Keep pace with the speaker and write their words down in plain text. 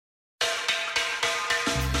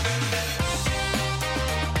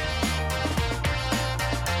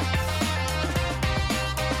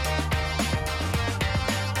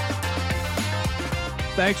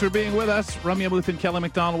Thanks for being with us. Ramya Muth and Kelly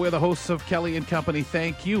McDonald. We're the hosts of Kelly and Company.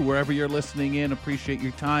 Thank you. Wherever you're listening in, appreciate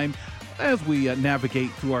your time as we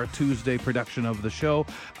navigate through our Tuesday production of the show.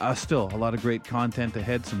 Still, a lot of great content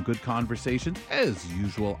ahead, some good conversations, as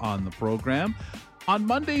usual, on the program. On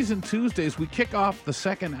Mondays and Tuesdays, we kick off the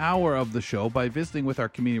second hour of the show by visiting with our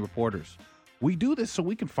community reporters. We do this so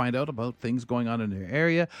we can find out about things going on in their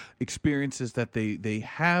area, experiences that they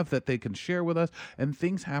have that they can share with us, and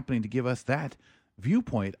things happening to give us that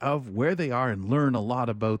viewpoint of where they are and learn a lot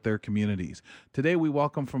about their communities. Today we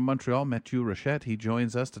welcome from Montreal, Mathieu Rochette. He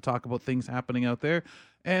joins us to talk about things happening out there.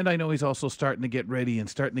 And I know he's also starting to get ready and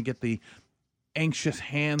starting to get the anxious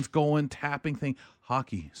hands going, tapping thing.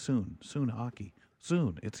 Hockey, soon hockey.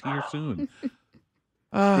 Soon. It's here soon. You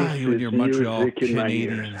and your Montreal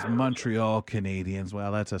Canadiens. Montreal Canadiens.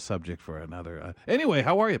 Well, that's a subject for another. Anyway,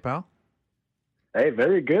 how are you, pal? Hey,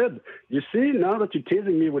 very good. You see, now that you're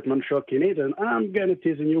teasing me with Montreal Canadiens, I'm going to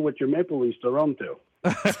teasing you with your Maple Leafs Toronto.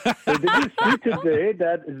 So did you see today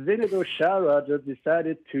that Zdeno Chara just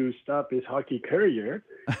decided to stop his hockey career?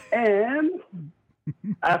 And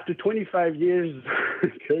after 25 years,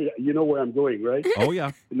 you know where I'm going, right? Oh,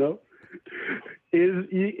 yeah. No? He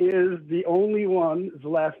is the only one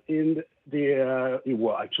left in the he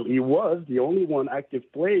was the only one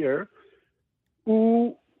active player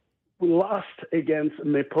who lost against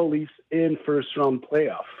Maple Leafs in first round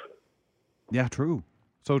playoff. Yeah, true.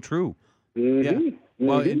 So true. Mm-hmm. Yeah. Mm-hmm.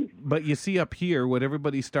 Well, but you see up here, what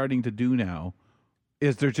everybody's starting to do now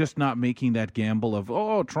is they're just not making that gamble of,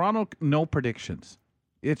 Toronto, no predictions.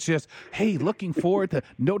 It's just, hey, looking forward to,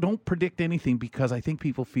 no, don't predict anything because I think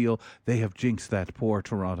people feel they have jinxed that poor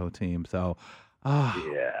Toronto team. So,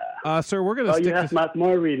 sir, we're going to stick you have Matt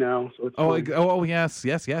Murray now. So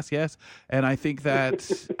it's yes. And I think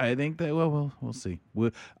that, we'll see.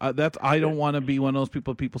 I don't want to be one of those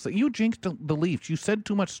people say, you jinxed the Leafs. You said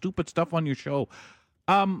too much stupid stuff on your show.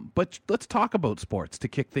 But let's talk about sports to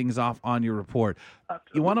kick things off on your report.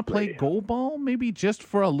 Absolutely. You want to play goalball, maybe just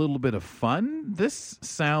for a little bit of fun? This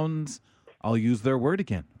sounds, I'll use their word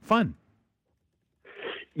again, fun.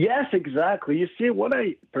 Yes, exactly. You see, when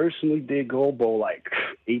I personally did goalball like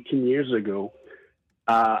 18 years ago,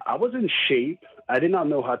 I was in shape. I did not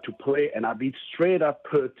know how to play, and I'd be straight up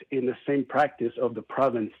put in the same practice of the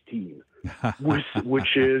province team,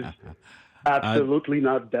 which is absolutely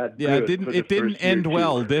not that good. Yeah, it didn't end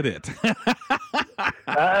well, did it?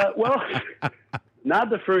 Well, not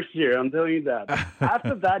the first year, I'm telling you that.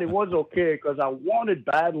 After that, it was okay because I wanted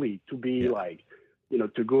badly to be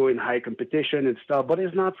to go in high competition and stuff, but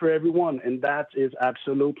it's not for everyone, and that is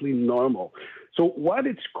absolutely normal. So what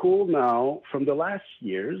is cool now from the last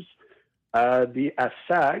years, the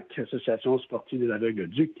ASAC, Association Sportive des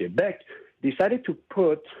Aveugles du Québec, decided to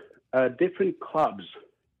put different clubs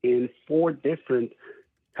in 4 different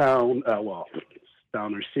town or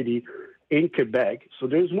city in Quebec. So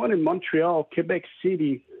there's one in Montreal, Quebec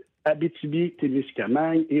City, Abitibi,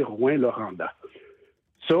 Témiscamingue, et Rouyn-Noranda.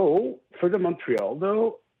 So for the Montreal,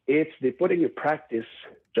 though, they're putting a practice.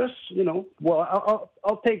 Just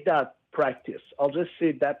I'll take that practice. I'll just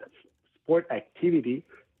say that sport activity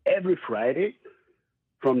every Friday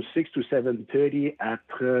from 6 to 7:30 at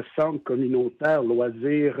Centre Communautaire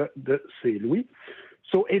Loisirs de Saint-Louis.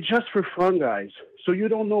 So it's just for fun, guys. So you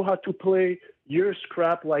don't know how to play. You're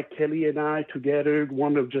scrap like Kelly and I together,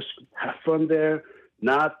 want to just have fun there,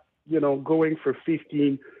 not, going for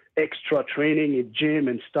 15 extra training in gym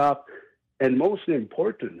and stuff. And most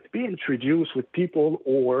important, be introduced with people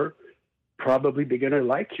or probably beginner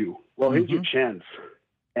like you. Well, here's your chance.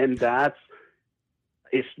 And that's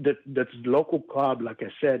the local club, like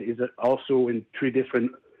I said, is also in 3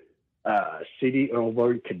 different city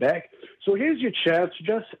over in Quebec. So here's your chance to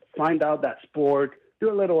just find out that sport,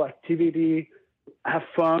 do a little activity, have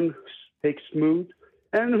fun, take smooth,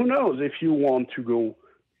 and who knows, if you want to go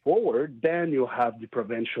forward, then you'll have the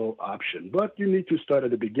provincial option. But you need to start at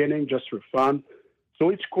the beginning just for fun. So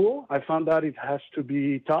it's cool. I found out it has to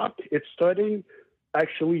be taught. It's starting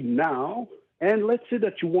actually now, and let's say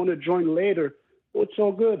that you want to join later. Well, it's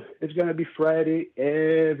all good. It's going to be Friday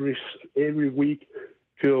every week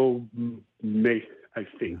till May, I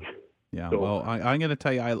think. Yeah, so, well, I'm going to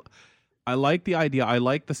tell you, I like the idea. I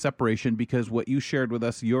like the separation because what you shared with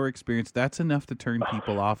us, your experience, that's enough to turn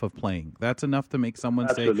people off of playing. That's enough to make someone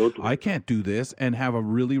say, I can't do this, and have a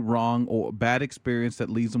really wrong or bad experience that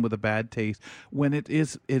leaves them with a bad taste. When it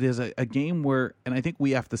is a game where, and I think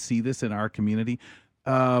we have to see this in our community,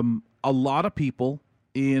 a lot of people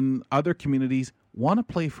in other communities want to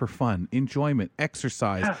play for fun, enjoyment,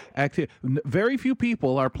 exercise, activity. Very few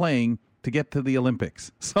people are playing to get to the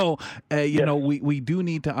Olympics. So, we do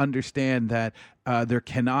need to understand that there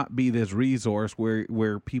cannot be this resource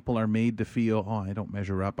where people are made to feel, oh, I don't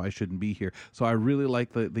measure up, I shouldn't be here. So I really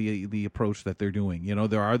like the approach that they're doing.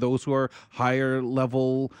 There are those who are higher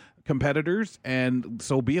level competitors, and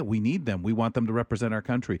so be it. We need them. We want them to represent our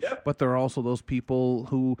country. Yep. But there are also those people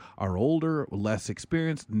who are older, less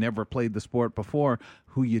experienced, never played the sport before,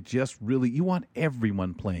 who you want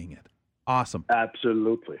everyone playing it. Awesome.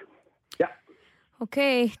 Absolutely. Yeah.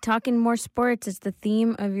 Okay, talking more sports is the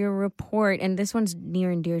theme of your report, and this one's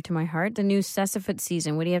near and dear to my heart, the new Sesafut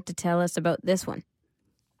season. What do you have to tell us about this one?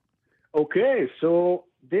 Okay, so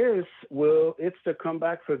it's the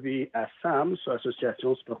comeback for the ASAM, so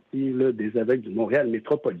Association Sportive des Aveugles du Montréal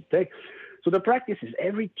Métropolitain. So the practice is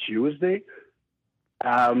every Tuesday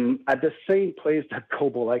at the same place that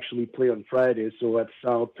Cobalt actually play on Friday, so at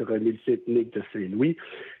Centre Médico-Technique de Saint-Louis.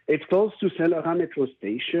 It's close to Saint Laurent Metro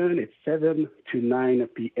Station. It's 7 to 9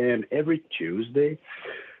 p.m. every Tuesday.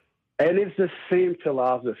 And it's the same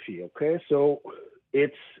philosophy, okay? So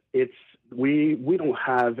we don't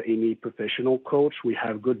have any professional coach. We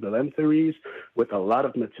have good volunteers with a lot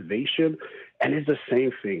of motivation, and it's the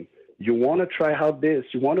same thing. You want to try out this,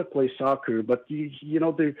 you want to play soccer, but we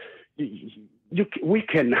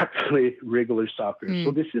cannot play regular soccer.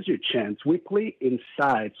 So this is your chance. We play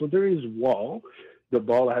inside, so there is wall. The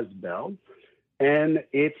ball has bell, and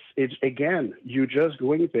it's again, you just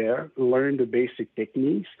going there, learn the basic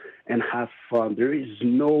techniques, and have fun. There is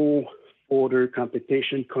no other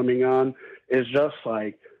competition coming on. It's just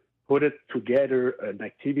like put it together, an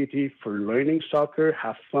activity for learning soccer,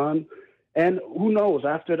 have fun, and who knows,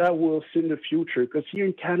 after that we'll see in the future, because here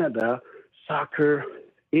in Canada, soccer,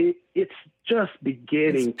 it's just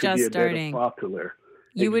beginning to be a bit popular.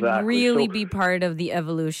 You would really be part of the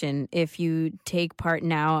evolution if you take part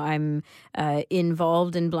now. I'm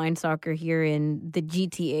involved in blind soccer here in the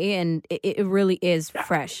GTA, and it really is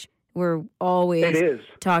fresh. We're always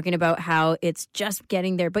talking about how it's just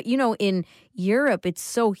getting there. But, in Europe, it's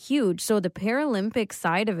so huge. So the Paralympic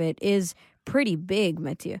side of it is pretty big,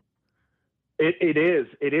 Mathieu. It is.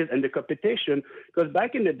 And the competition, because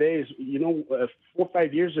back in the days, 4 or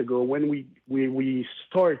 5 years ago, when we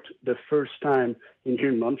start the first time here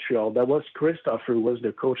in Montreal, that was Christopher was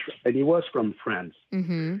the coach, and he was from France.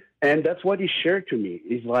 Mm-hmm. And that's what he shared to me.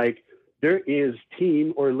 He's like, there is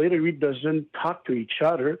team or literally doesn't talk to each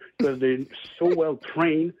other because they're so well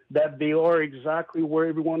trained that they are exactly where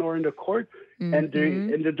everyone are in the court.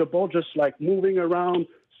 Mm-hmm. And the ball just like moving around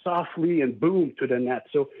softly and boom to the net.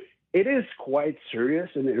 So it is quite serious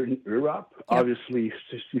in Europe, obviously,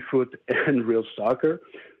 Sesafut and real soccer.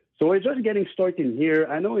 So it's just getting started here.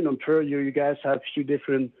 I know in Ontario, you guys have a few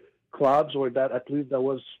different clubs, or that at least that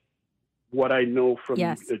was what I know from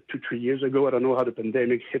 2-3 years ago. I don't know how the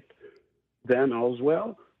pandemic hit them as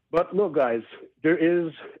well. But look, guys,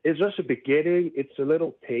 it's just a beginning. It's a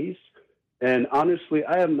little taste. And honestly,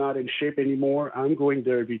 I am not in shape anymore. I'm going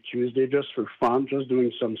there every Tuesday just for fun, just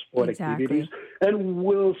doing some sport activities. And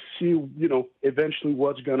we'll see, eventually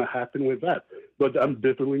what's going to happen with that. But I'm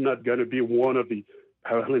definitely not going to be one of the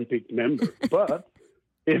Paralympic members. But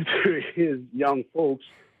if there is young folks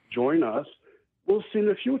join us, we'll see in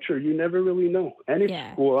the future. You never really know. And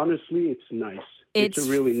it's cool. Honestly, it's nice. It's a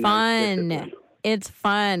really fun. Nice discipline. It's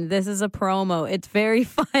fun. This is a promo. It's very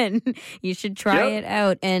fun. You should try it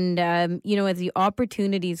out. And, as the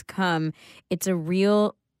opportunities come, it's a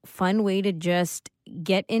real fun way to just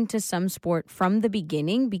get into some sport from the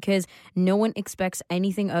beginning, because no one expects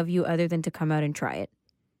anything of you other than to come out and try it.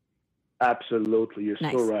 Absolutely. You're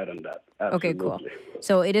so right on that. Absolutely. Okay, cool.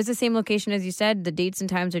 So it is the same location as you said. The dates and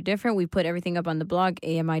times are different. We put everything up on the blog,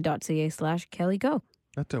 ami.ca/KellyGo.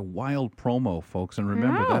 That's a wild promo, folks. And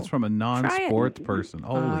remember, that's from a non-sports person.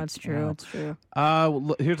 Oh, it's true. It's true.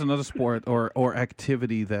 Here's another sport or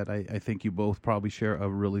activity that I think you both probably share a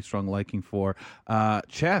really strong liking for.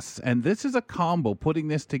 Chess. And this is a combo, putting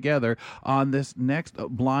this together on this next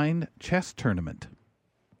blind chess tournament.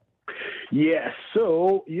 Yes.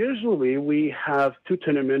 So usually we have 2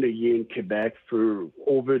 tournaments a year in Quebec for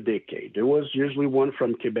over a decade. There was usually one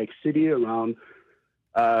from Quebec City around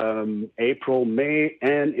April, May,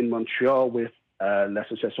 and in Montreal with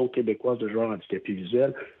l'Association québécoise de joueurs handicapés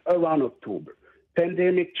visuels around October.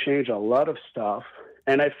 Pandemic changed a lot of stuff,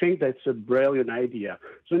 and I think that's a brilliant idea.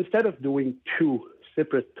 So instead of doing 2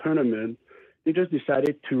 separate tournaments, they just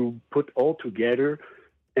decided to put all together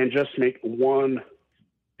and just make one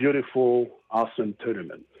beautiful, awesome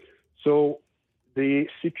tournament. So the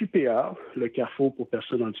CQPA, le Carrefour pour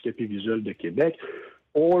personnes handicapées visuelles de Québec,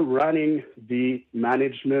 or running the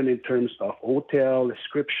management in terms of hotel,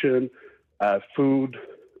 description, food,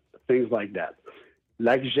 things like that.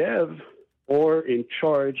 Like Jev, or in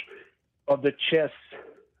charge of the chess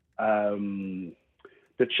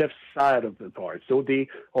side of the part. So they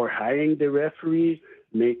are hiring the referee,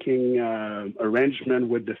 making arrangement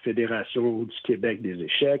with the Fédération du Québec des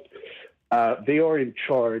Échecs. They are in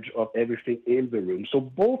charge of everything in the room. So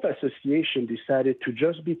both associations decided to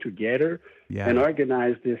just be together and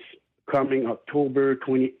organize this coming October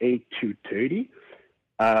 28 to 30.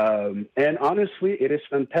 And honestly, it is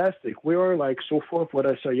fantastic. We are like, so far, what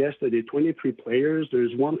I saw yesterday, 23 players.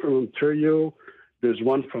 There's one from Ontario. There's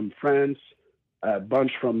one from France, a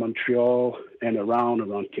bunch from Montreal and around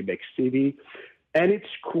Quebec City. And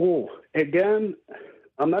it's cool. Again,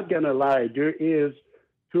 I'm not going to lie. There is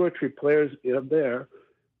 2 or 3 players up there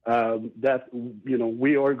that,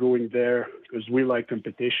 we are going there because we like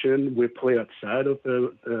competition. We play outside of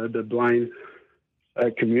the blind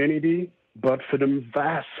community. But for the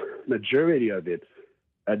vast majority of it,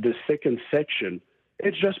 the second section,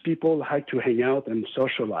 it's just people like to hang out and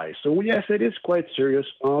socialize. So yes, it is quite serious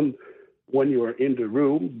when you are in the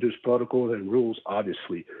room. There's protocols and rules,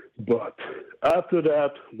 obviously. But after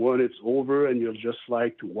that, when it's over and you'll just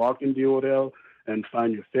like to walk in the hotel and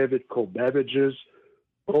find your favorite cold beverages,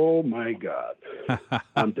 oh my God.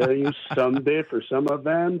 I'm telling you, someday for some of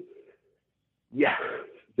them, yeah,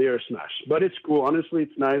 they are smashed. But it's cool. Honestly,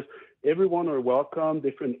 it's nice. Everyone are welcome,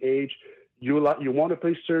 different age. You want to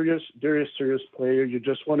play serious, there is serious player. You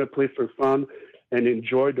just want to play for fun and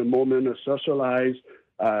enjoy the moment, socialize,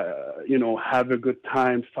 have a good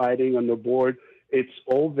time fighting on the board. It's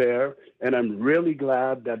all there, and I'm really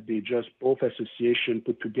glad that both associations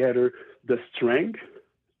put together the strength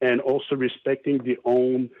and also respecting the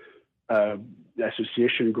own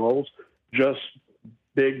association goals. Just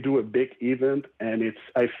do a big event, and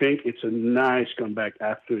I think it's a nice comeback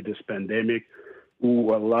after this pandemic. A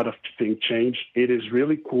lot of things changed. It is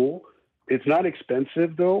really cool. It's not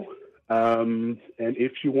expensive though. And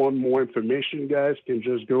if you want more information, guys, can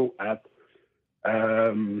just go at,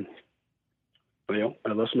 I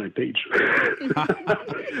lost my page.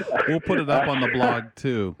 We'll put it up on the blog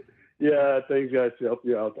too. Yeah, thanks guys to help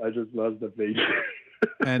you out. I just lost the page.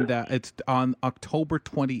 And it's on October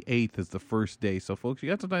 28th is the first day. So folks, you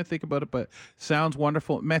got some time to think about it, but sounds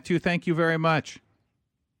wonderful. Mathieu, thank you very much.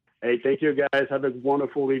 Hey, thank you, guys. Have a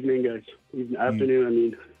wonderful evening, guys.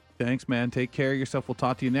 Afternoon, Thanks, man. Take care of yourself. We'll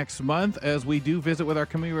talk to you next month as we do visit with our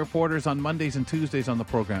community reporters on Mondays and Tuesdays on the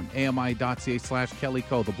program.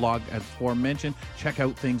 AMI.ca/KellyCo, the blog as aforementioned. Check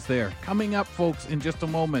out things there. Coming up, folks, in just a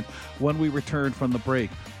moment when we return from the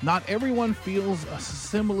break. Not everyone feels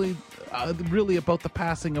similarly really about the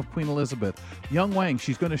passing of Queen Elizabeth. Yung Wang,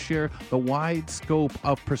 she's going to share the wide scope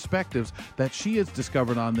of perspectives that she has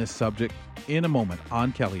discovered on this subject in a moment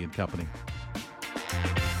on Kelly and Company.